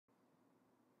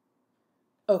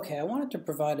Okay, I wanted to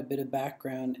provide a bit of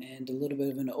background and a little bit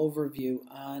of an overview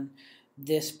on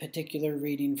this particular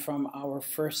reading from our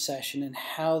first session and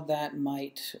how that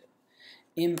might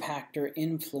impact or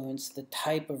influence the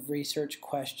type of research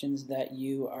questions that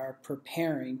you are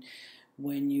preparing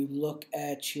when you look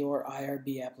at your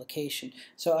IRB application.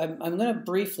 So I'm going to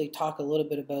briefly talk a little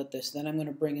bit about this, then I'm going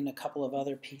to bring in a couple of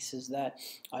other pieces that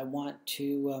I want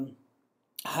to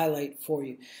highlight for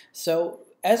you. So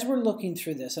as we're looking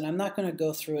through this, and I'm not going to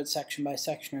go through it section by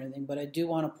section or anything, but I do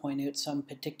want to point out some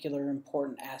particular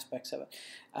important aspects of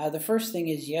it. The first thing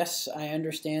is, yes, I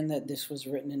understand that this was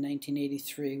written in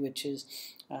 1983, which is,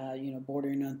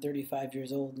 bordering on 35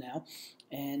 years old now.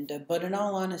 But in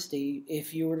all honesty,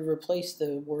 if you were to replace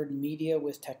the word media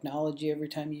with technology every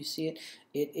time you see it,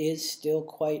 it is still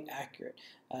quite accurate.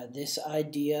 This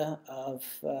idea of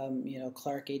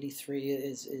Clark 83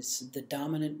 is the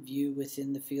dominant view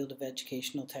within the field of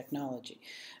educational technology.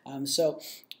 So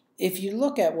if you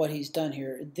look at what he's done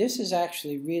here, this is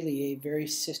actually really a very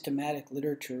systematic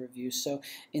literature review. So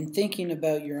in thinking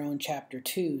about your own chapter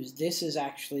 2s, this is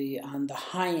actually on the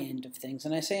high end of things.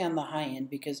 And I say on the high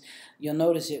end because you'll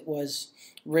notice it was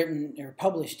written or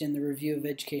published in the Review of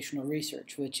Educational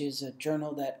Research, which is a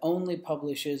journal that only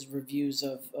publishes reviews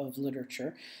of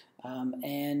literature.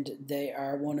 And they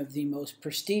are one of the most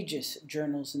prestigious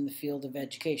journals in the field of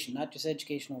education, not just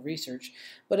educational research,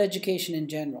 but education in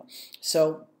general.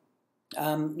 So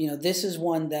this is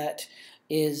one that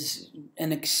is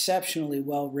an exceptionally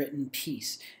well-written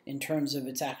piece in terms of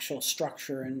its actual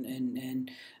structure and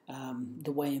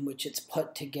the way in which it's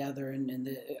put together and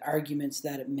the arguments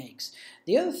that it makes.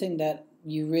 The other thing that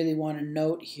you really want to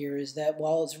note here is that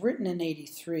while it's written in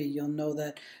 83, you'll know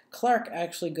that Clark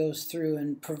actually goes through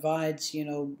and provides,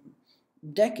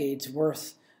 decades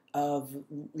worth of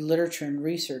literature and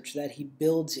research that he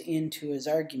builds into his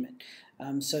argument.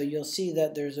 So you'll see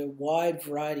that there's a wide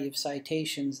variety of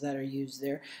citations that are used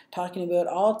there, talking about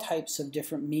all types of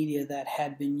different media that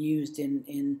had been used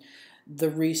in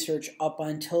the research up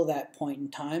until that point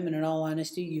in time. And in all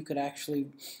honesty, you could actually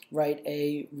write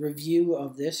a review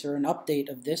of this or an update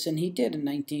of this, and he did in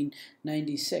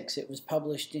 1996. It was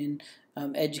published in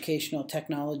Educational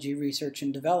Technology Research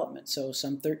and Development, so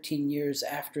some 13 years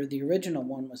after the original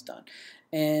one was done.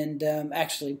 And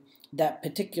actually, that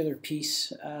particular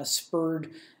piece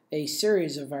spurred a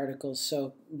series of articles.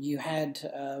 So you had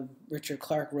Richard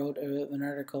Clark wrote an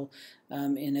article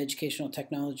in Educational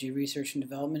Technology Research and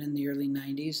Development in the early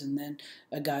 90s, and then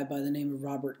a guy by the name of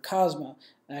Robert Cosma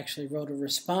actually wrote a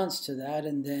response to that,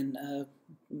 and then a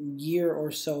year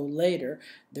or so later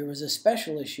there was a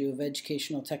special issue of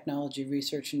Educational Technology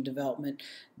Research and Development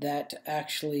that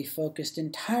actually focused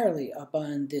entirely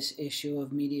upon this issue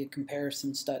of media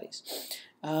comparison studies.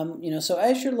 So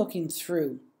as you're looking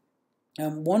through,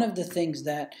 one of the things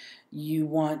that you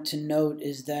want to note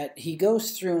is that he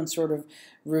goes through and sort of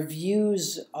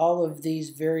reviews all of these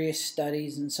various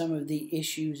studies and some of the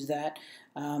issues that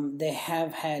they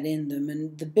have had in them.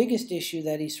 And the biggest issue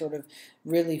that he sort of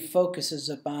really focuses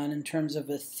upon in terms of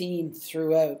a theme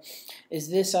throughout is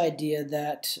this idea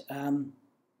that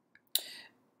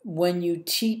when you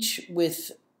teach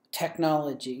with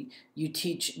technology, you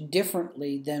teach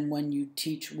differently than when you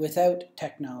teach without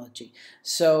technology.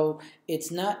 So it's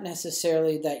not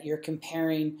necessarily that you're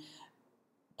comparing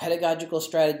pedagogical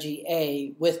strategy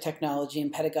A with technology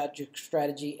and pedagogic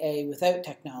strategy A without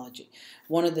technology.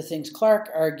 One of the things Clark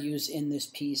argues in this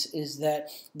piece is that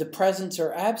the presence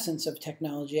or absence of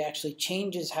technology actually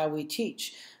changes how we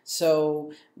teach.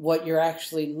 So what you're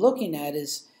actually looking at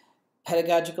is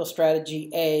pedagogical strategy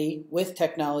A with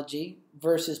technology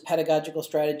versus pedagogical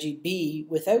strategy B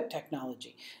without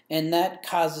technology. And that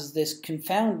causes this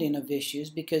confounding of issues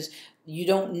because you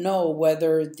don't know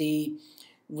whether the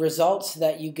results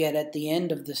that you get at the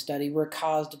end of the study were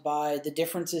caused by the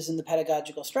differences in the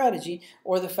pedagogical strategy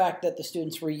or the fact that the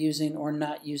students were using or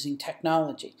not using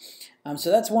technology.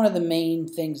 So that's one of the main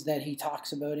things that he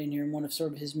talks about in here, and one of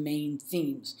sort of his main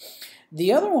themes.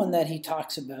 The other one that he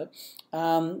talks about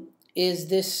is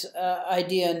this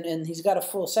idea, and he's got a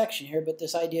full section here, but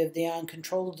this idea of the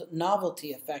uncontrolled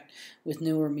novelty effect with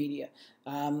newer media.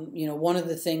 One of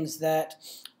the things that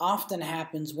often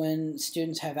happens when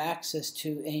students have access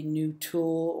to a new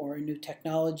tool or a new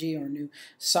technology or new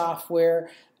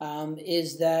software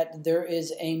is that there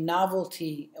is a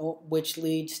novelty which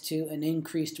leads to an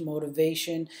increased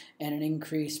motivation and an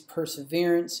increased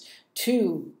perseverance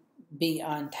to be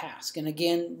on task. And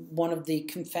again, one of the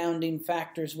confounding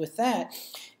factors with that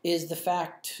is the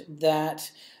fact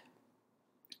that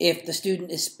if the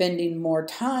student is spending more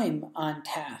time on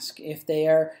task, if they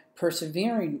are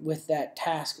persevering with that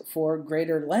task for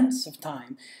greater lengths of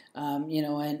time,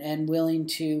 and willing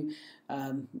to,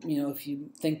 if you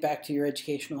think back to your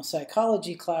educational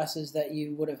psychology classes that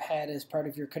you would have had as part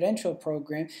of your credential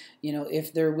program,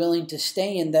 if they're willing to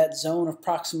stay in that zone of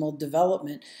proximal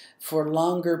development for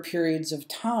longer periods of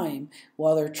time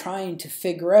while they're trying to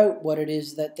figure out what it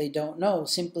is that they don't know,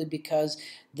 simply because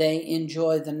they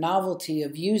enjoy the novelty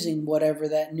of using whatever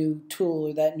that new tool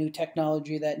or that new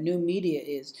technology, that new media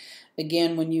is.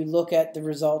 Again, when you look at the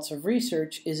results of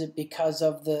research, is it because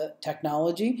of the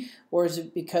technology, or is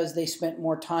it because they spent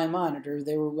more time on it, or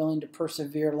they were willing to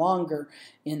persevere longer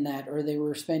in that, or they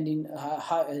were spending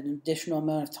an additional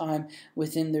amount of time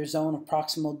within their zone of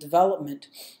proximal development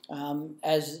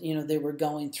as they were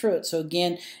going through it? So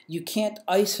again, you can't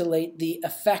isolate the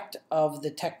effect of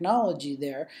the technology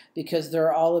there, because there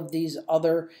are all of these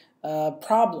other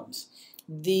problems.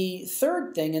 The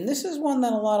third thing, and this is one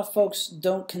that a lot of folks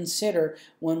don't consider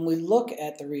when we look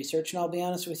at the research, and I'll be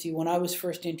honest with you, when I was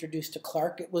first introduced to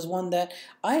Clark, it was one that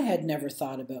I had never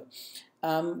thought about.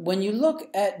 When you look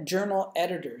at journal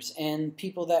editors and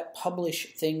people that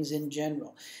publish things in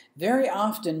general, very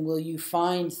often will you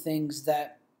find things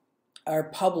that are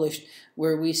published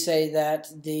where we say that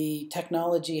the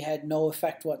technology had no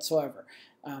effect whatsoever.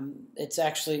 It's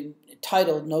actually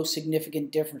titled "No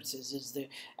Significant Differences" is the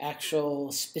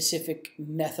actual specific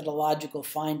methodological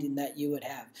finding that you would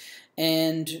have.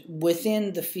 And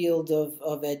within the field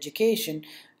of education,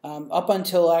 up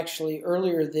until actually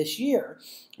earlier this year,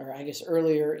 or I guess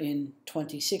earlier in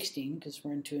 2016, because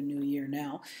we're into a new year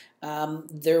now,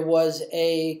 there was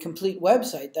a complete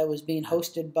website that was being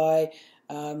hosted by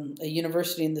a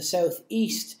university in the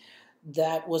Southeast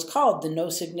that was called the No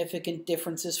Significant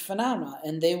Differences Phenomena,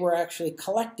 and they were actually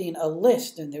collecting a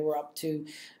list, and they were up to,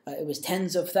 it was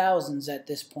tens of thousands at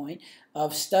this point,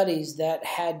 of studies that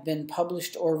had been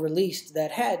published or released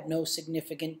that had no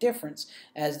significant difference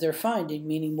as their finding,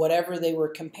 meaning whatever they were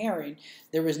comparing,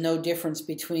 there was no difference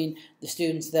between the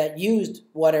students that used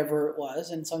whatever it was.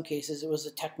 In some cases it was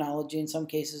a technology, in some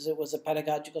cases it was a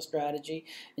pedagogical strategy,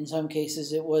 in some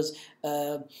cases it was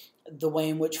the way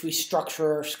in which we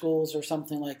structure our schools or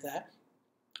something like that,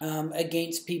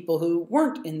 against people who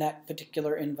weren't in that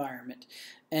particular environment.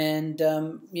 And,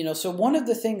 so one of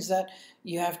the things that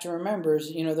you have to remember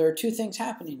is, there are two things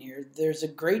happening here. There's a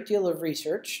great deal of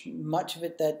research, much of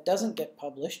it that doesn't get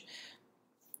published,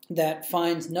 that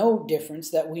finds no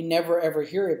difference, that we never ever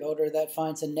hear about, or that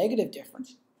finds a negative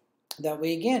difference that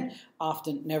we, again,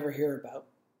 often never hear about.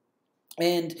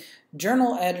 And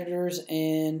journal editors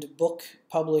and book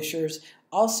publishers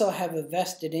also have a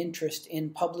vested interest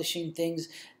in publishing things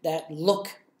that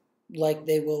look like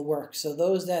they will work. So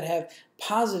those that have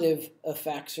positive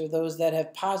effects, or those that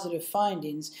have positive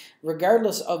findings,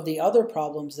 regardless of the other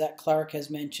problems that Clark has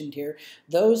mentioned here,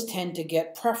 those tend to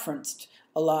get preferenced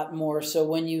a lot more. So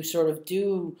when you sort of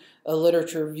do a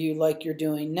literature review like you're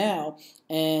doing now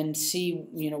and see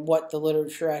what the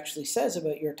literature actually says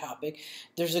about your topic,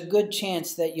 there's a good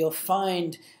chance that you'll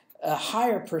find a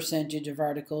higher percentage of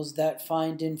articles that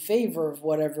find in favor of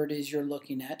whatever it is you're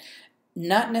looking at.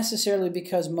 Not necessarily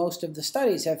because most of the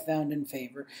studies have found in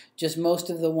favor, just most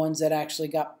of the ones that actually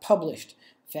got published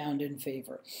found in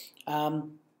favor.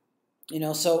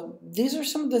 So these are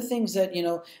some of the things that,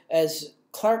 as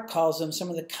Clark calls them, some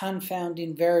of the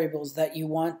confounding variables that you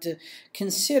want to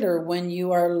consider when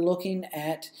you are looking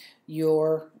at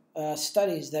your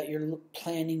studies that you're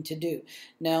planning to do.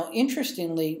 Now,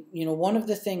 interestingly, one of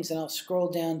the things, and I'll scroll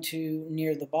down to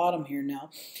near the bottom here now,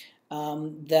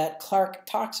 that Clark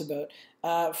talks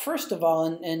about, first of all,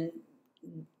 and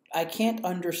I can't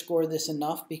underscore this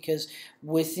enough, because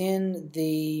within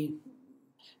the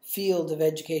field of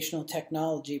educational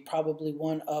technology, probably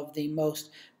one of the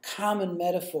most common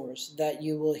metaphors that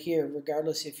you will hear,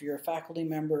 regardless if you're a faculty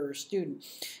member or a student,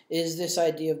 is this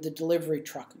idea of the delivery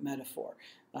truck metaphor.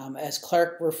 As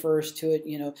Clark refers to it,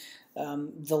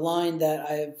 the line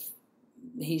that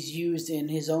he's used in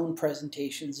his own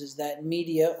presentations is that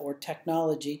media or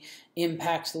technology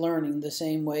impacts learning the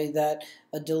same way that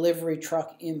a delivery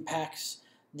truck impacts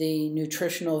the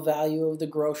nutritional value of the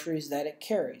groceries that it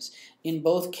carries. In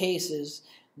both cases,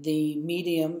 the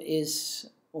medium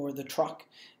or the truck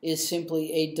is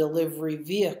simply a delivery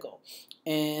vehicle,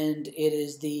 and it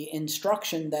is the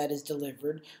instruction that is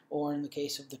delivered, or in the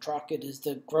case of the truck, it is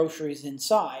the groceries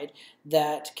inside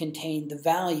that contain the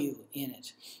value in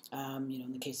it.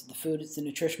 In the case of the food, it's the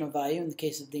nutritional value. In the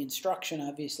case of the instruction,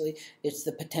 obviously, it's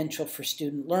the potential for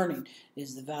student learning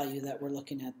is the value that we're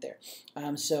looking at there.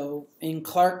 So in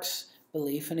Clark's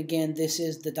belief, and again, this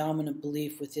is the dominant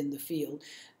belief within the field,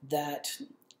 that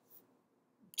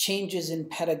changes in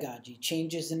pedagogy,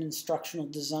 changes in instructional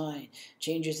design,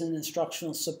 changes in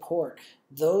instructional support,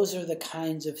 those are the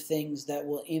kinds of things that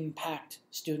will impact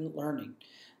student learning.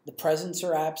 The presence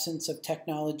or absence of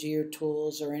technology or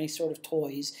tools or any sort of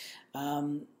toys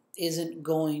isn't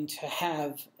going to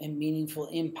have a meaningful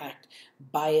impact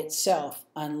by itself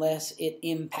unless it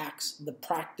impacts the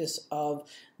practice of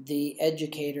the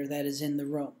educator that is in the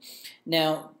room.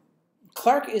 Now,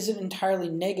 Clark isn't entirely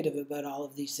negative about all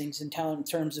of these things in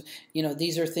terms of,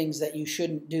 these are things that you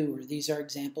shouldn't do, or these are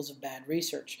examples of bad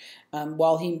research.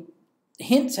 While he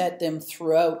hints at them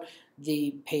throughout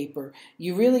the paper,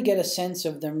 you really get a sense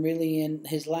of them really in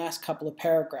his last couple of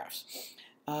paragraphs.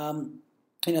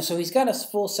 So he's got a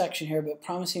full section here about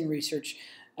promising research,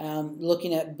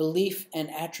 looking at belief and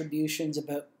attributions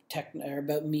about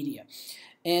media.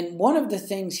 And one of the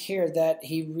things here that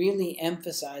he really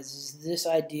emphasizes is this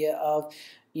idea of,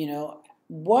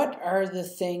 what are the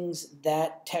things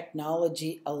that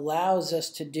technology allows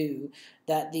us to do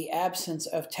that the absence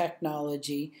of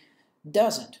technology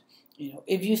doesn't?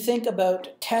 If you think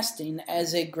about testing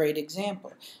as a great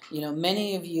example,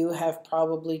 many of you have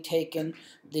probably taken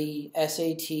the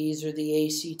SATs or the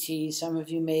ACTs. Some of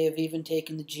you may have even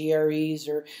taken the GREs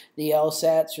or the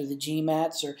LSATs or the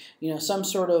GMATs or, some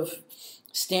sort of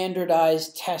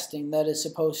standardized testing that is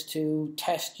supposed to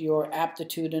test your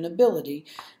aptitude and ability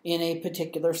in a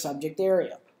particular subject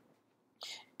area.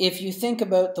 If you think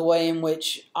about the way in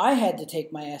which I had to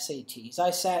take my SATs, I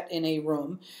sat in a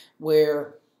room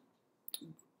where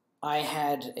I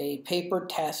had a paper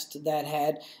test that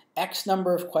had X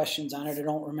number of questions on it. I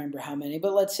don't remember how many,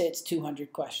 but let's say it's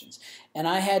 200 questions. And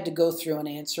I had to go through and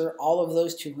answer all of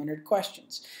those 200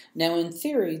 questions. Now, in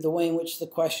theory, the way in which the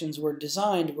questions were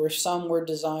designed were some were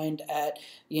designed at,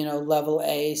 level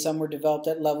A, some were developed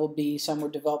at level B, some were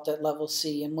developed at level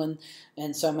C,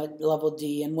 and some at level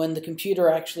D. And when the computer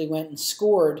actually went and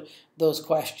scored those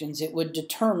questions, it would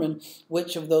determine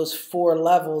which of those 4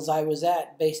 levels I was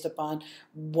at based upon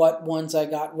what ones I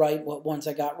got right, what ones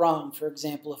I got wrong. For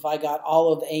example, if I got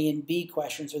all of A and B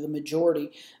questions, or the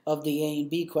majority of the A and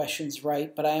B questions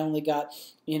right, but I only got,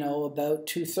 about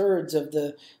 2/3 of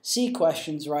the C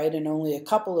questions right and only a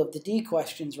couple of the D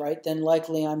questions right, then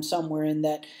likely I'm somewhere in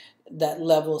that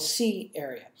level C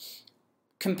area.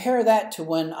 Compare that to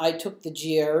when I took the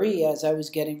GRE as I was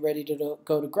getting ready to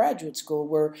go to graduate school,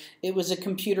 where it was a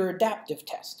computer adaptive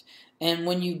test. And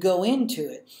when you go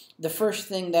into it, the first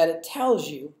thing that it tells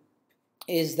you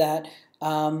is that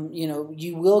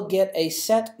you will get a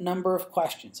set number of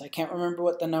questions. I can't remember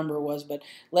what the number was, but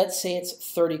let's say it's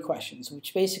 30 questions,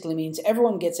 which basically means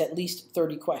everyone gets at least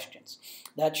 30 questions.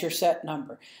 That's your set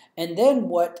number. And then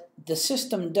what the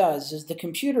system does is the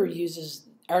computer uses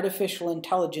artificial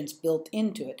intelligence built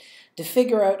into it to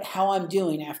figure out how I'm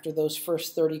doing after those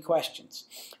first 30 questions.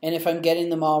 And if I'm getting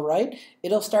them all right,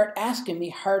 it'll start asking me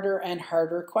harder and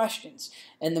harder questions.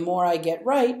 And the more I get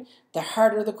right, the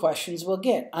harder the questions will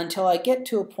get, until I get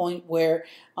to a point where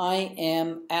I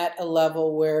am at a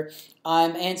level where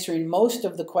I'm answering most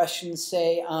of the questions,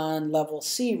 say, on level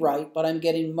C right, but I'm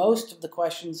getting most of the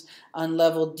questions on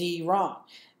level D wrong.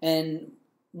 And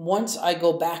once I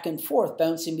go back and forth,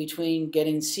 bouncing between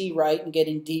getting C right and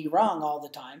getting D wrong all the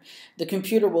time, the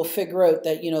computer will figure out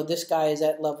that, this guy is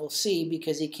at level C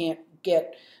because he can't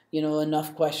get,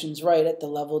 enough questions right at the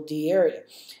level D area.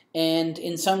 And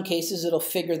in some cases, it'll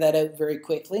figure that out very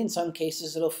quickly. In some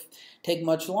cases, it'll take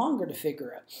much longer to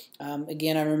figure out.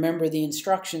 Again, I remember the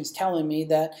instructions telling me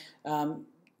that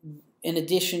in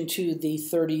addition to the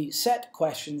 30 set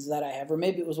questions that I have, or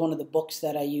maybe it was one of the books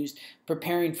that I used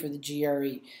preparing for the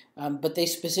GRE, but they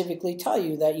specifically tell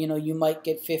you that, you might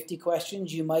get 50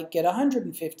 questions, you might get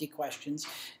 150 questions.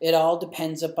 It all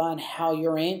depends upon how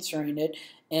you're answering it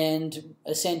and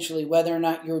essentially whether or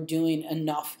not you're doing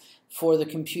enough for the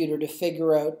computer to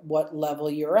figure out what level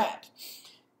you're at.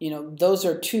 Those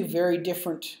are two very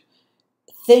different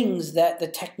things that the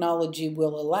technology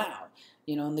will allow.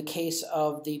 In the case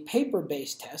of the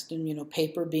paper-based test, and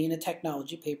paper being a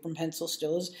technology, paper and pencil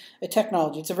still is a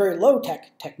technology. It's a very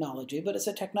low-tech technology, but it's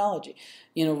a technology.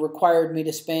 Required me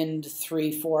to spend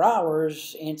 3-4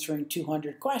 hours answering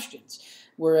 200 questions.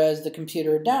 Whereas the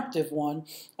computer adaptive one,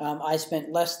 I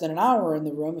spent less than an hour in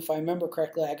the room. If I remember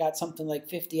correctly, I got something like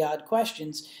 50-odd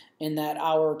questions in that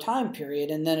hour time period,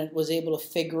 and then it was able to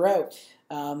figure out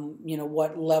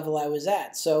what level I was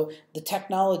at. So the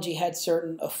technology had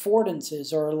certain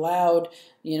affordances, or allowed,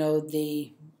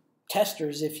 the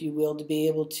testers, if you will, to be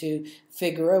able to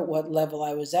figure out what level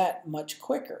I was at much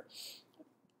quicker.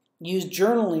 use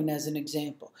journaling as an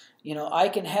example. I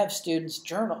can have students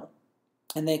journal,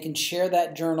 and they can share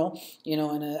that journal, in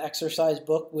an exercise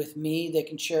book with me. They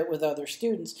can share it with other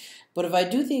students. But if I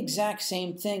do the exact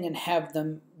same thing and have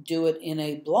them do it in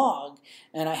a blog,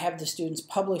 and I have the students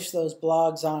publish those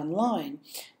blogs online,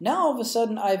 now all of a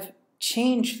sudden I've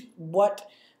changed what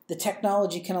the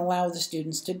technology can allow the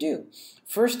students to do.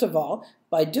 First of all,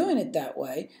 by doing it that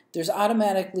way, there's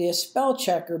automatically a spell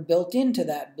checker built into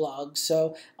that blog,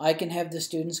 so I can have the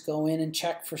students go in and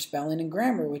check for spelling and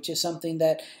grammar, which is something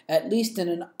that, at least in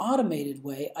an automated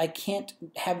way, I can't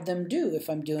have them do if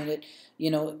I'm doing it,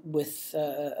 with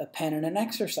a pen and an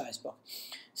exercise book.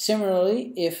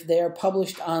 Similarly, if they are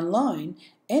published online,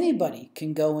 anybody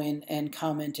can go in and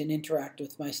comment and interact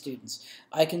with my students.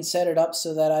 I can set it up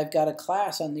so that I've got a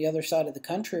class on the other side of the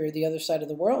country or the other side of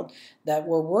the world that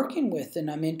we're working with and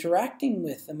I'm interacting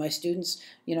with, and my students,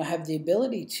 have the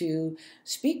ability to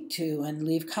speak to and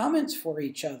leave comments for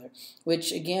each other,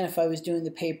 which again, if I was doing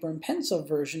the paper and pencil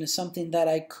version, is something that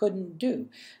I couldn't do.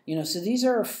 So these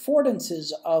are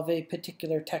affordances of a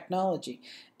particular technology.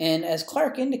 And as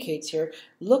Clark indicates here,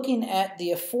 looking at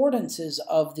the affordances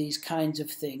of these kinds of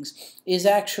things is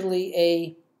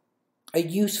actually a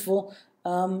useful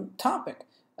topic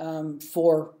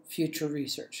for future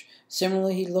research.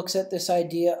 Similarly, he looks at this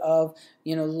idea of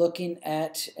looking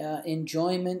at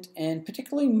enjoyment and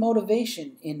particularly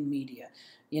motivation in media,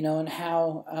 and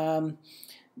how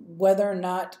whether or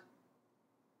not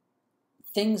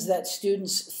things that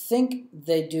students think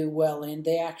they do well in,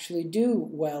 they actually do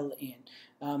well in.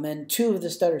 And three of the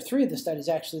studies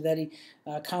actually that he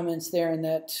comments there in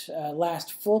that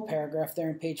last full paragraph there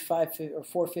in page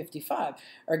 455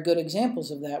 are good examples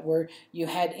of that, where you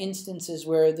had instances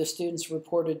where the students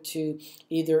reported to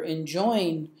either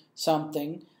enjoying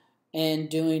something and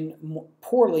doing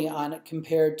poorly on it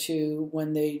compared to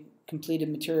when they completed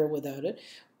material without it,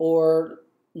 or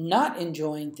not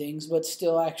enjoying things but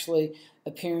still actually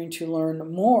appearing to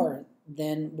learn more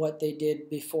than what they did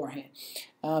beforehand.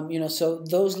 So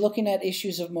those looking at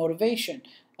issues of motivation,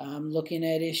 looking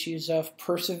at issues of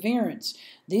perseverance,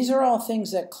 these are all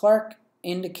things that Clark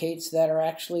indicates that are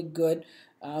actually good,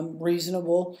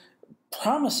 reasonable,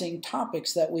 promising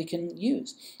topics that we can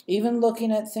use. Even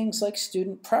looking at things like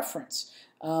student preference,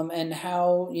 and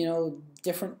how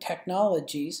different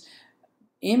technologies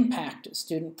impact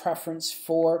student preference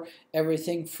for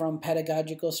everything from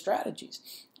pedagogical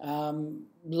strategies,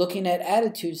 looking at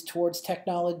attitudes towards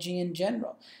technology in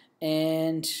general,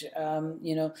 and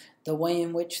the way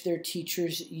in which their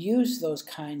teachers use those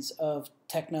kinds of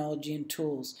technology and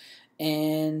tools,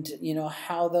 and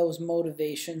how those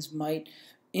motivations might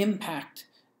impact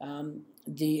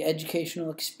the educational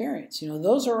experience.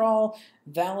 Those are all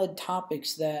valid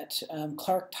topics that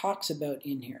Clark talks about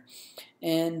in here.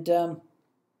 And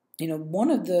one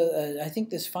of the, I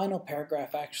think this final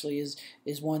paragraph actually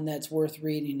is one that's worth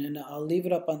reading, and I'll leave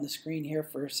it up on the screen here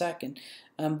for a second.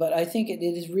 But I think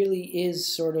it really is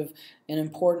sort of an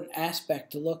important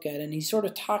aspect to look at, and he sort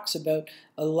of talks about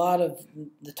a lot of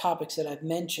the topics that I've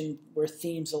mentioned were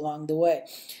themes along the way.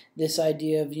 This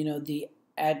idea of,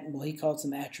 well, he calls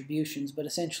them attributions, but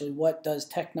essentially what does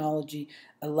technology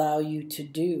allow you to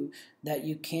do that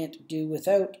you can't do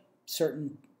without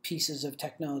certain pieces of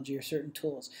technology or certain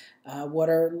tools? What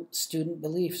are student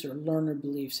beliefs or learner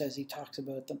beliefs, as he talks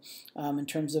about them, in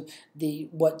terms of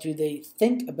what do they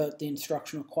think about the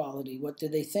instructional quality? What do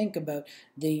they think about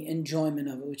the enjoyment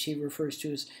of it, which he refers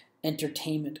to as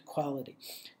entertainment quality?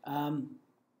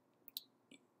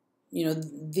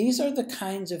 These are the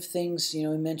kinds of things, he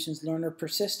mentions learner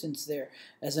persistence there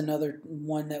as another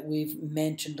one that we've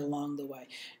mentioned along the way.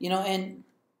 And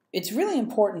it's really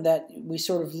important that we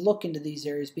sort of look into these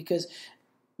areas, because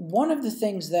one of the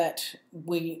things that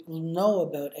we know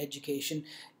about education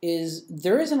is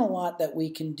there isn't a lot that we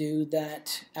can do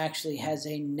that actually has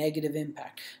a negative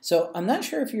impact. So I'm not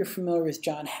sure if you're familiar with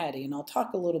John Hattie, and I'll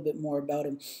talk a little bit more about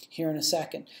him here in a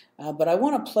second. But I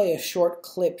want to play a short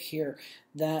clip here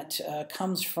that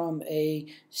comes from a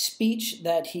speech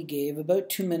that he gave, about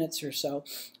 2 minutes or so,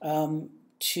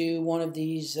 to one of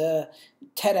these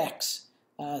TEDx.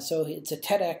 So it's a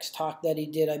TEDx talk that he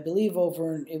did, I believe,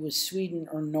 it was Sweden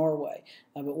or Norway,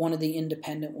 but one of the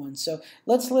independent ones. So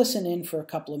let's listen in for a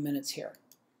couple of minutes here.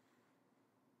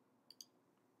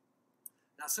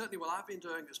 Now, certainly what I've been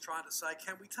doing is trying to say,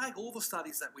 can we take all the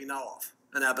studies that we know of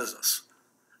in our business,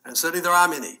 and certainly there are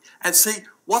many, and see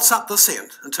what's up this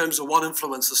end in terms of what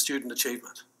influences student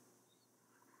achievement?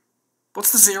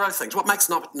 What's the zero things? What makes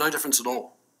no difference at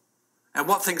all? And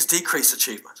what things decrease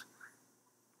achievement?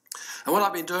 And what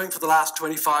I've been doing for the last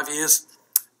 25 years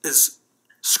is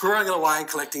screwing it away and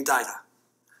collecting data.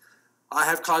 I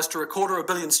have close to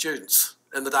 250 million students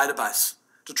in the database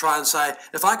to try and say,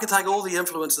 if I could take all the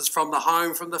influences from the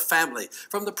home, from the family,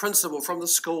 from the principal, from the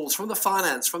schools, from the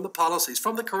finance, from the policies,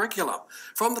 from the curriculum,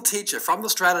 from the teacher, from the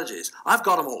strategies, I've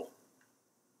got them all.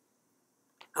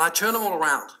 And I turn them all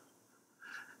around.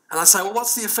 And I say, well,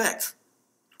 what's the effect?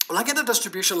 Well, I get a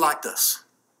distribution like this.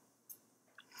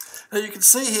 Now you can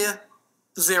see here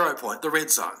the 0 point, the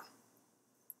red zone.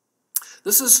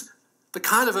 This is the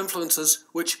kind of influences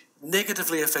which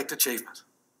negatively affect achievement.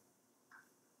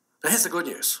 Now here's the good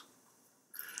news.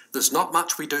 There's not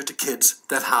much we do to kids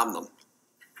that harm them.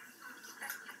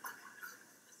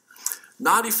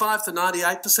 95 to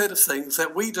 98% of things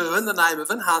that we do in the name of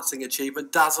enhancing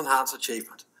achievement does enhance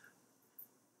achievement.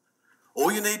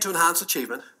 All you need to enhance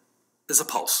achievement is a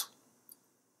pulse.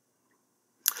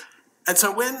 And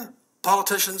so when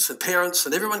politicians and parents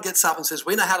and everyone gets up and says,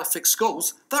 we know how to fix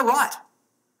schools, they're right.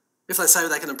 If they say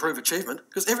they can improve achievement,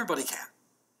 because everybody can.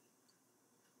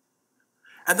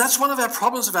 And that's one of our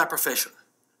problems of our profession,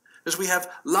 is we have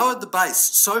lowered the base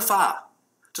so far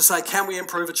to say, can we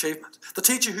improve achievement? The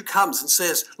teacher who comes and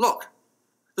says, look,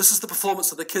 this is the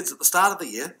performance of the kids at the start of the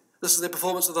year, this is their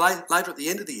performance of later at the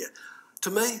end of the year.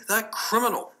 To me, they're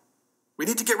criminal. We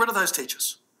need to get rid of those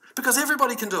teachers, because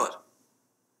everybody can do it.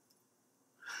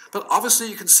 But obviously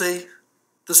you can see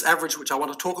this average, which I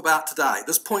want to talk about today,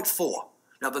 this 0.4.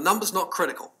 Now the number's not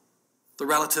critical, the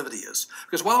relativity is.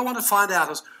 Because what I want to find out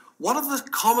is, what are the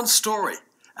common story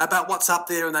about what's up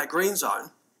there in that green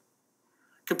zone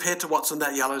compared to what's in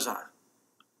that yellow zone?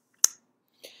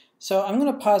 So I'm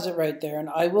going to pause it right there, and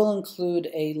I will include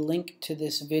a link to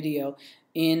this video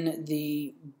in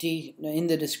the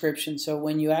description. So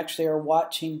when you actually are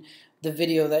watching the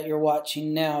video that you're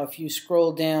watching now, if you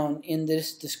scroll down in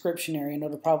this description area, and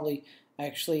it'll probably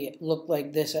actually look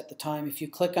like this at the time. If you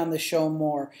click on the show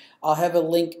more, I'll have a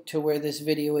link to where this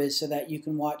video is so that you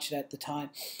can watch it at the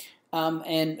time.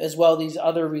 And as well these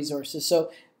other resources.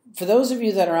 So for those of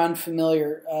you that are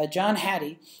unfamiliar, John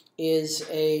Hattie is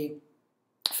a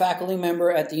faculty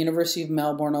member at the University of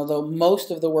Melbourne, although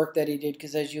most of the work that he did,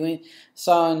 because as you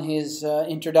saw in his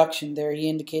introduction there, he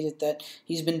indicated that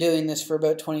he's been doing this for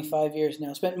about 25 years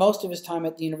now, spent most of his time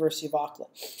at the University of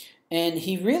Auckland. And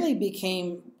he really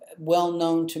became well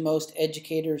known to most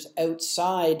educators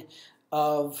outside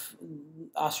of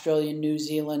Australia and New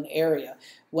Zealand area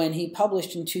when he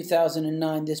published in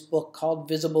 2009 this book called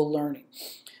Visible Learning.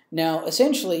 Now,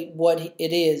 essentially what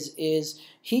it is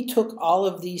he took all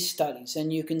of these studies,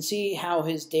 and you can see how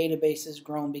his database has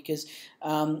grown, because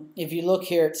if you look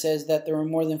here, it says that there were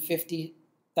more than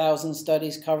 50,000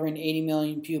 studies covering 80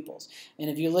 million pupils. And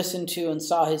if you listened to and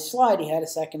saw his slide he had a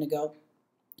second ago,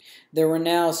 there were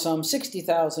now some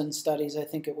 60,000 studies, I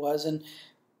think it was, and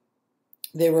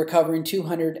they were covering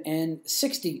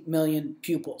 260 million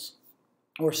pupils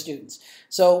or students.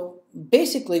 So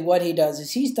basically what he does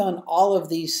is he's done all of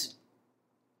these,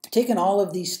 taken all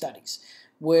of these studies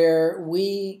where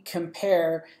we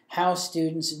compare how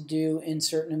students do in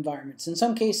certain environments. In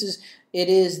some cases, it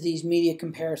is these media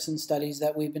comparison studies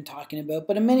that we've been talking about,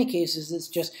 but in many cases, it's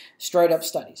just straight up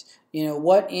studies. You know,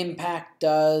 what impact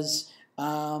does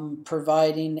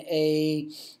providing a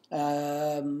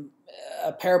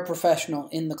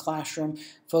paraprofessional in the classroom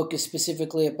focused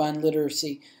specifically upon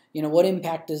literacy, you know, what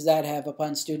impact does that have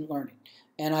upon student learning?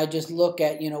 And I just look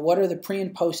at, you know, what are the pre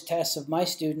and post tests of my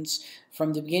students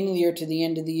from the beginning of the year to the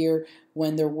end of the year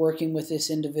when they're working with this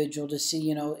individual to see,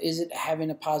 you know, is it having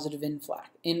a positive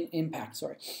impact,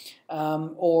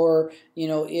 or, you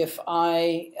know, if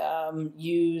I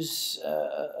use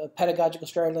a pedagogical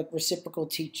strategy like reciprocal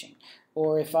teaching,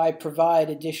 or if I provide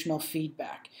additional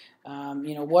feedback,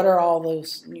 you know, what are all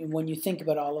those, when you think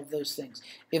about all of those things?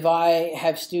 If I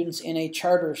have students in a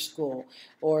charter school,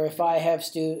 or if I have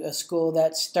a school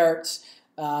that starts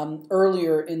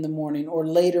earlier in the morning or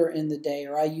later in the day,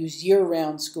 or I use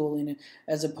year-round schooling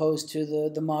as opposed to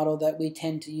the model that we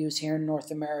tend to use here in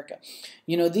North America.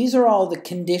 You know, these are all the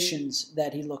conditions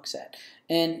that he looks at.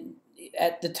 And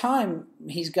at the time,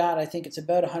 he's got, I think it's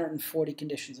about 140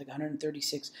 conditions, like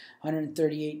 136,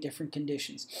 138 different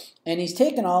conditions. And he's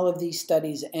taken all of these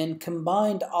studies and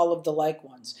combined all of the like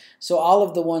ones. So all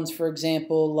of the ones, for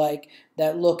example, like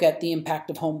that look at the impact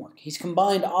of homework. He's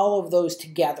combined all of those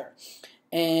together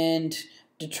and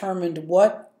determined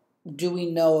what do we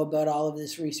know about all of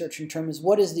this research in terms of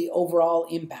what is the overall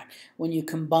impact when you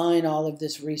combine all of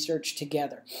this research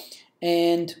together.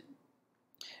 And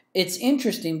it's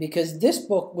interesting because this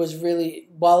book was really,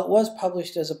 while it was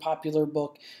published as a popular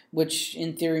book, which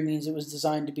in theory means it was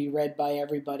designed to be read by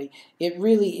everybody, it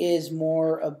really is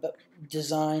more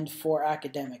designed for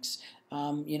academics.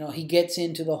 You know, he gets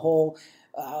into the whole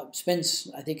spends,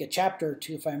 I think, a chapter or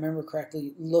two, if I remember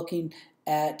correctly, looking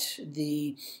at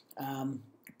the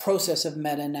process of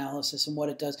meta-analysis and what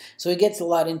it does. So he gets a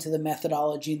lot into the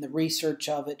methodology and the research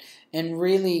of it, and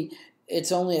really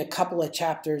it's only a couple of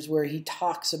chapters where he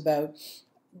talks about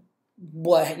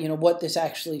what this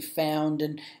actually found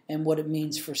and what it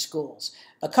means for schools.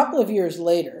 A couple of years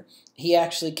later, he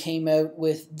actually came out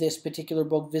with this particular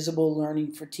book, Visible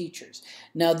Learning for Teachers.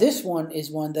 Now, this one is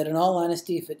one that, in all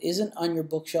honesty, if it isn't on your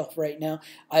bookshelf right now,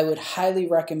 I would highly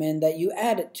recommend that you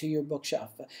add it to your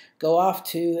bookshelf. Go off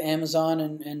to Amazon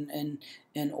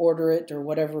and order it, or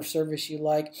whatever service you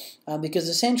like, because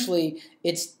essentially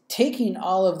it's taking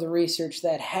all of the research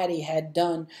that Hattie had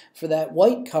done for that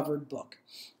white-covered book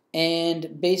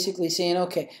and basically saying,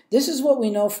 okay, this is what we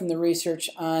know from the research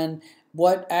on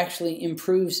what actually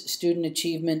improves student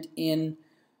achievement in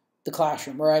the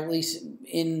classroom, or at least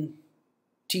in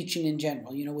teaching in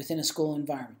general, within a school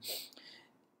environment.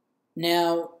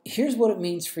 Now, here's what it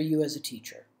means for you as a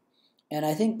teacher. And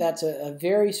I think that's a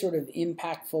very sort of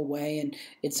impactful way, and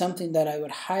it's something that I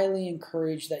would highly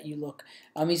encourage that you look.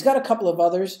 He's got a couple of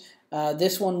others.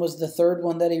 This one was the third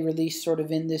one that he released sort of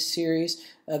in this series,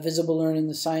 Visible Learning,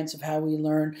 the Science of How We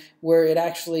Learn, where it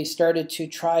actually started to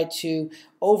try to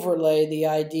overlay the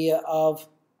idea of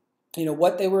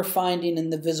what they were finding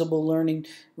in the visible learning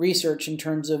research in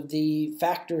terms of the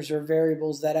factors or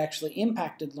variables that actually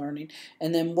impacted learning,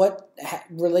 and then what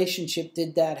relationship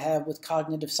did that have with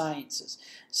cognitive sciences.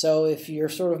 So if you're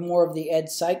sort of more of the ed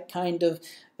psych kind of,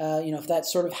 if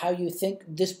that's sort of how you think,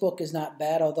 this book is not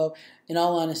bad, although in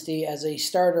all honesty, as a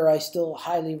starter, I still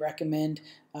highly recommend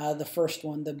the first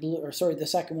one, the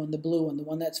second one, the blue one, the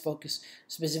one that's focused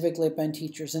specifically upon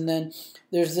teachers. And then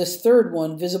there's this third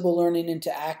one, Visible Learning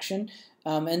into Action.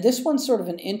 And this one's sort of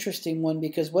an interesting one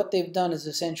because what they've done is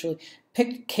essentially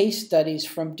picked case studies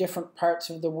from different parts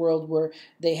of the world where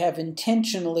they have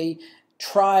intentionally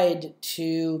tried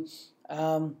to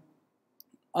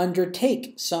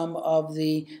undertake some of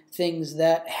the things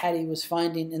that Hattie was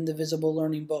finding in the Visible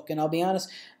Learning book. And I'll be honest,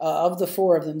 of the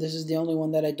four of them, this is the only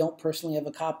one that I don't personally have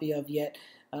a copy of yet.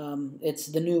 It's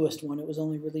the newest one. It was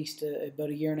only released about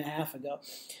a year and a half ago.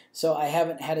 So I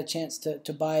haven't had a chance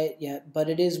to buy it yet, but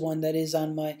it is one that is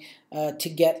on my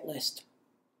to-get list.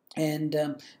 And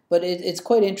but it's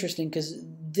quite interesting because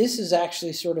this is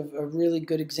actually sort of a really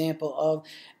good example of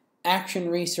action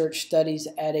research studies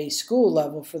at a school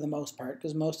level for the most part,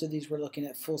 because most of these were looking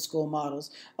at full school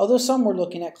models, although some were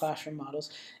looking at classroom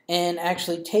models, and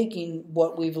actually taking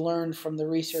what we've learned from the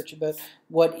research about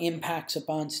what impacts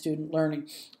upon student learning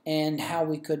and how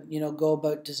we could go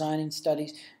about designing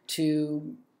studies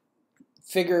to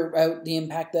figure out the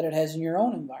impact that it has in your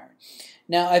own environment.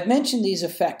 Now, I've mentioned these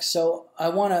effects, so I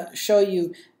want to show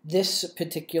you this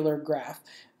particular graph.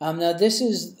 Now, this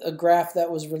is a graph that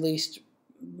was released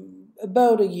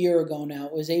about a year ago now.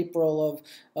 It was April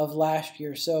of last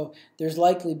year, so there's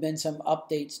likely been some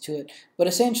updates to it. But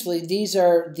essentially, these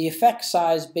are the effect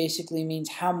size basically means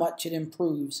how much it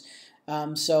improves.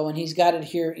 And he's got it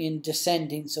here in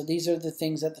descending. So these are the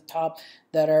things at the top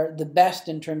that are the best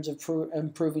in terms of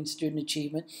improving student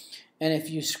achievement. And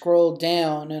if you scroll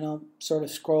down, and I'll sort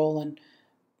of scroll and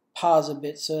pause a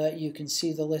bit so that you can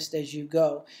see the list as you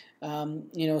go.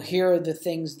 Here are the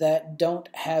things that don't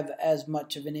have as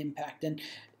much of an impact. And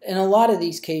in a lot of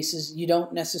these cases, you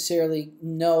don't necessarily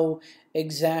know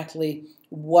exactly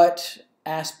what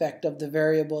aspect of the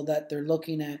variable that they're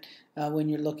looking at when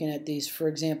you're looking at these. For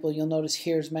example, you'll notice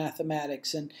here's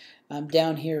mathematics, and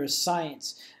down here is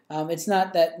science. It's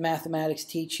not that mathematics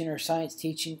teaching or science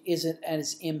teaching isn't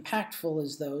as impactful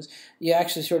as those. You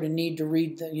actually sort of need to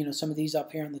read some of these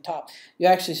up here on the top. You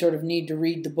actually sort of need to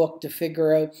read the book to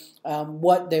figure out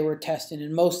what they were testing.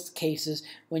 In most cases,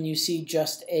 when you see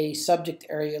just a subject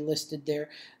area listed there,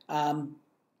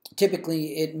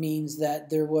 typically it means that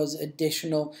there was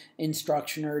additional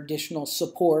instruction or additional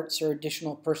supports or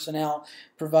additional personnel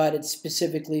provided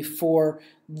specifically for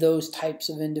those types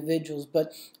of individuals.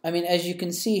 But I mean, as you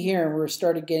can see here, we're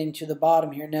started getting to the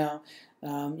bottom here now.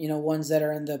 Ones that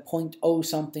are in the 0.0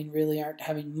 something really aren't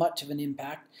having much of an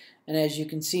impact. And as you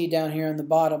can see down here on the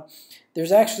bottom,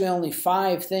 there's actually only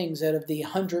 5 things out of the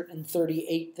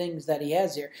 138 things that he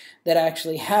has here that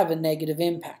actually have a negative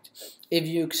impact. If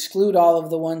you exclude all of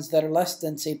the ones that are less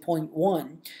than, say,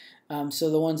 0.1, so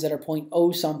the ones that are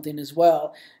 0.0 something as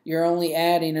well, you're only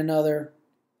adding another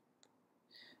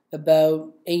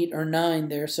about 8 or 9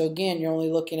 there. So again, you're only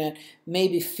looking at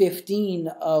maybe 15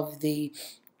 of the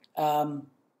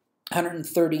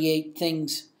 138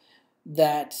 things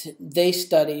that they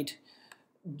studied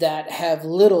that have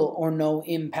little or no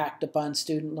impact upon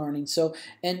student learning. So,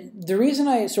 and the reason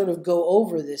I sort of go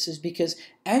over this is because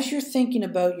as you're thinking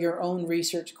about your own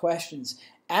research questions,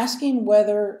 asking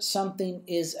whether something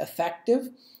is effective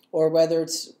or whether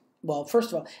it's, well, first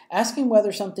of all, asking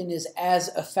whether something is as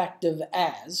effective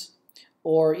as,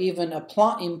 or even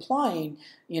implying,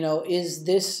 is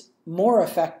this more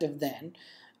effective than,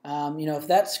 if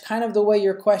that's kind of the way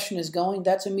your question is going,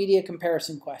 that's a media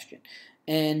comparison question.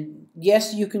 And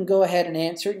yes, you can go ahead and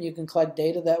answer it, and you can collect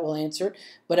data that will answer it,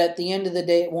 but at the end of the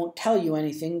day, it won't tell you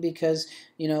anything because,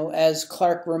 as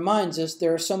Clark reminds us,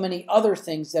 there are so many other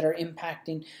things that are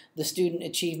impacting the student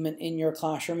achievement in your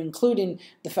classroom, including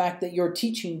the fact that you're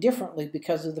teaching differently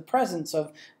because of the presence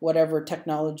of whatever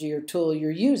technology or tool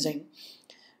you're using,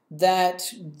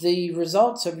 that the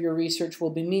results of your research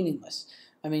will be meaningless.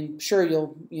 I mean, sure,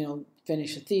 you'll,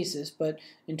 finish a thesis, but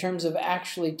in terms of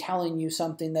actually telling you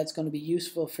something that's going to be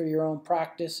useful for your own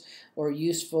practice or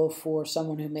useful for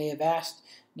someone who may have asked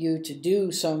you to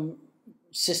do some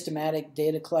systematic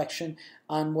data collection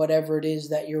on whatever it is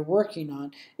that you're working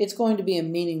on, it's going to be a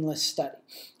meaningless study.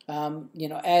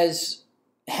 As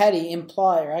Hattie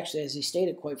implied, or actually as he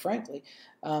stated quite frankly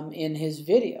in his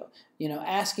video,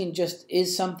 asking just,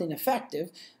 is something effective?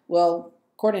 Well,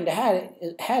 according to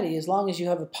Hattie, as long as you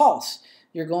have a pulse,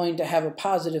 you're going to have a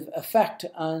positive effect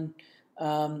on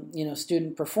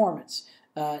student performance.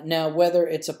 Now, whether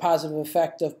it's a positive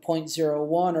effect of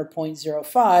 0.01 or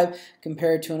 0.05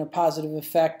 compared to a positive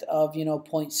effect of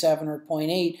 0.7 or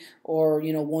 0.8 or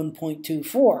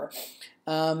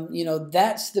 1.24,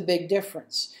 that's the big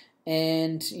difference.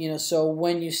 And so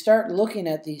when you start looking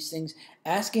at these things,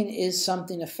 asking is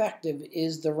something effective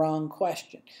is the wrong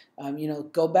question.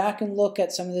 Go back and look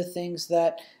at some of the things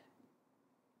that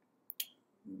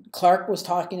Clark was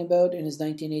talking about in his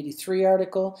 1983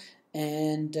 article,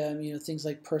 and things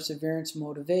like perseverance,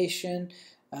 motivation.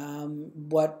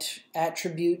 What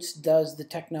attributes does the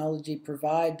technology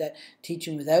provide that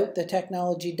teaching without the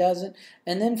technology doesn't?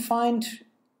 And then find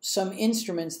some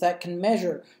instruments that can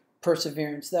measure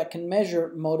perseverance, that can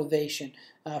measure motivation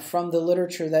from the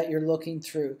literature that you're looking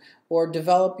through, or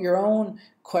develop your own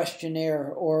questionnaire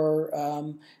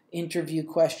or interview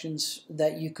questions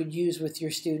that you could use with your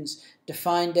students to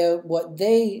find out what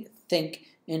they think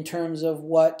in terms of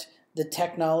what the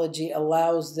technology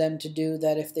allows them to do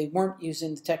that if they weren't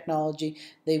using the technology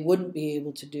they wouldn't be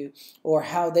able to do, or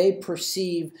how they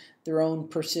perceive their own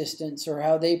persistence, or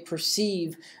how they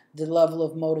perceive the level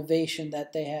of motivation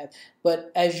that they have.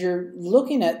 But as you're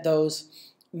looking at those,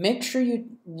 make sure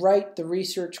you write the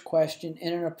research question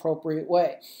in an appropriate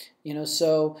way.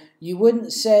 So you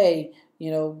wouldn't say,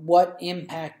 what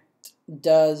impact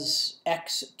does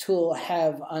X tool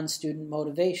have on student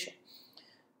motivation?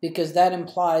 Because that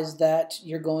implies that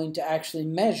you're going to actually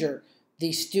measure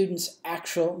the student's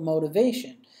actual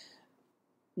motivation.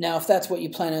 Now, if that's what you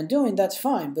plan on doing, that's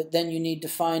fine, but then you need to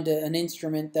find an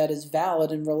instrument that is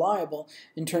valid and reliable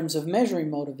in terms of measuring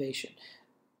motivation.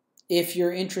 If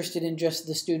you're interested in just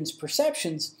the student's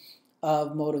perceptions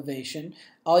of motivation,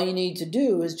 all you need to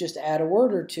do is just add a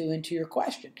word or two into your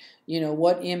question.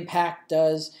 What impact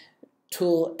does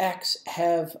tool X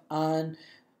have on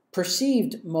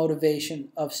perceived motivation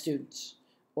of students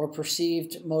or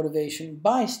perceived motivation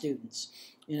by students?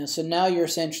 So now you're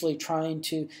essentially trying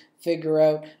to figure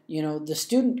out, the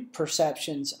student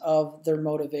perceptions of their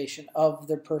motivation, of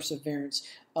their perseverance,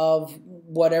 of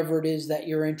whatever it is that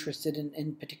you're interested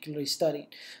in particularly studying.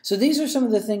 So these are some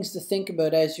of the things to think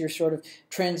about as you're sort of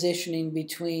transitioning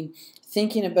between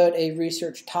thinking about a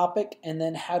research topic and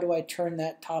then how do I turn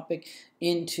that topic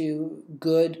into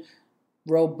good,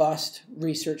 robust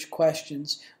research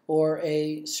questions or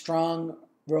a strong,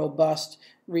 robust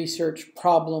research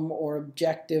problem or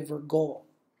objective or goal.